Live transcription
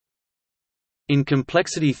In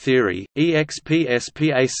complexity theory,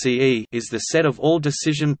 EXPSPACE is the set of all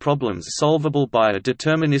decision problems solvable by a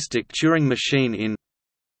deterministic Turing machine in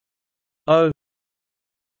O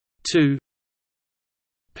 2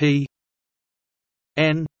 P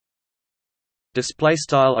N display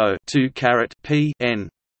style O 2 caret P N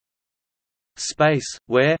space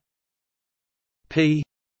where P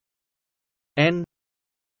N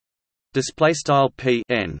display style P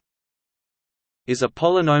N is a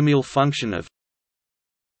polynomial function of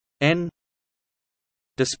n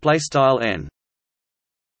display style n.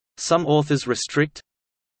 Some authors restrict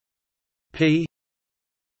P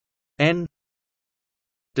n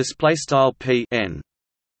display style P n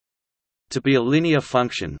to be a linear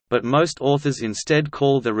function, but most authors instead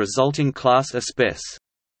call the resulting class a spec.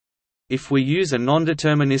 If we use a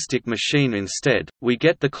nondeterministic machine instead, we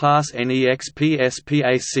get the class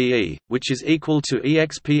NEXPSPACE, which is equal to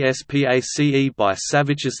EXPSPACE by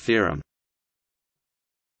Savage's theorem.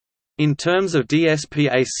 In terms of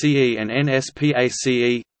DSPACE and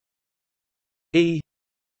NSPACE, E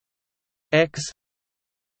X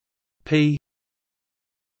P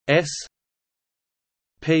S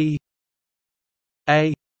P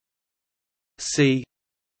A C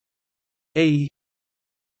E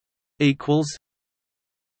equals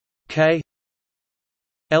K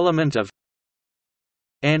element of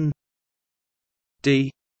N D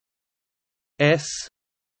S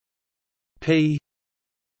P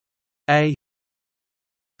A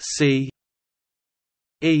C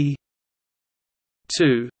E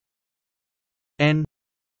 2 N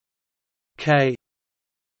K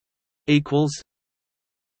equals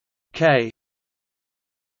K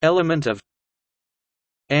element of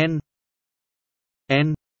N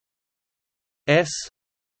N S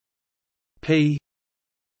P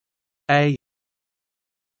A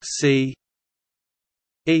C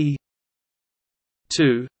E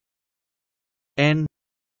 2 N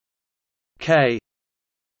K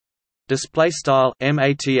display style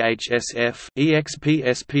mathsf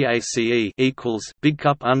EXPSPACE equals big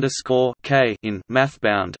cup underscore K in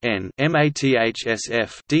mathbound n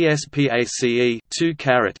mathsf DSPACE 2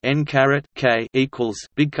 caret N caret K equals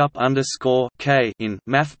big cup underscore K in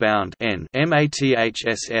mathbound n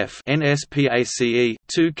mathsf NSPACE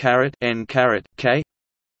 2 caret N caret K.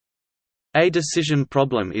 A decision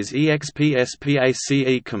problem is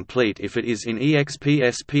EXPSPACE complete if it is in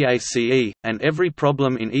EXPSPACE, and every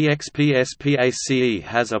problem in EXPSPACE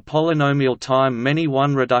has a polynomial time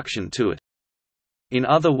many-one reduction to it. In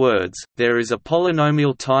other words, there is a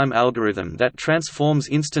polynomial time algorithm that transforms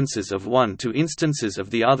instances of one to instances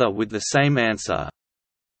of the other with the same answer.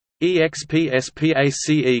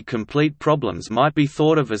 EXPSPACE complete problems might be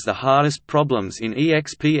thought of as the hardest problems in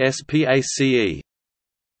EXPSPACE.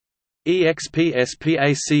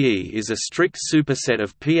 EXPSPACE is a strict superset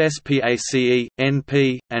of PSPACE,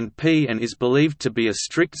 NP, and P and is believed to be a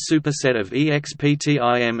strict superset of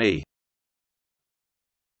EXPTIME.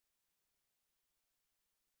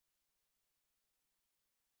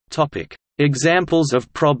 Examples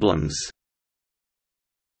of problems.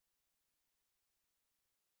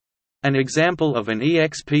 An example of an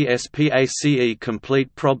EXPSPACE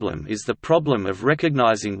complete problem is the problem of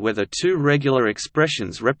recognizing whether two regular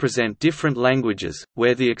expressions represent different languages,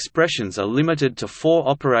 where the expressions are limited to four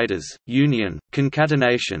operators: union,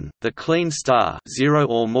 concatenation, the clean star 0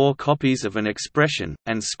 or more copies of an expression,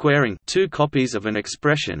 and squaring 2 copies of an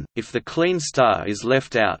expression. If the clean star is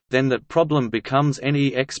left out, then that problem becomes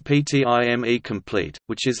NEXPTIME complete,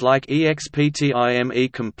 which is like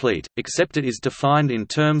EXPTIME complete, except it is defined in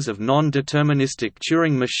terms of non-deterministic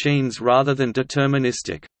Turing machines rather than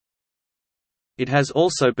deterministic. It has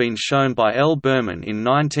also been shown by L. Berman in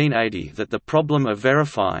 1980 that the problem of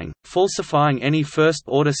verifying, falsifying any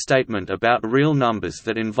first-order statement about real numbers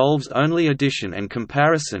that involves only addition and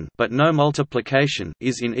comparison but no multiplication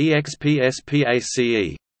is in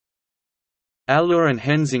EXPSPACE. Allure and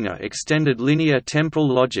Hensinger extended linear temporal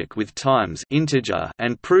logic with times integer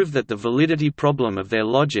and proved that the validity problem of their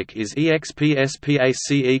logic is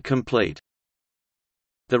EXPSPACE complete.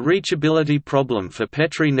 The reachability problem for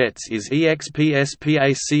Petri nets is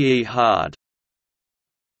EXPSPACE hard.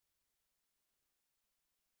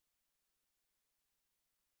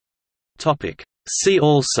 See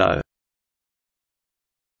also: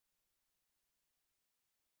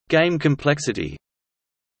 Game complexity,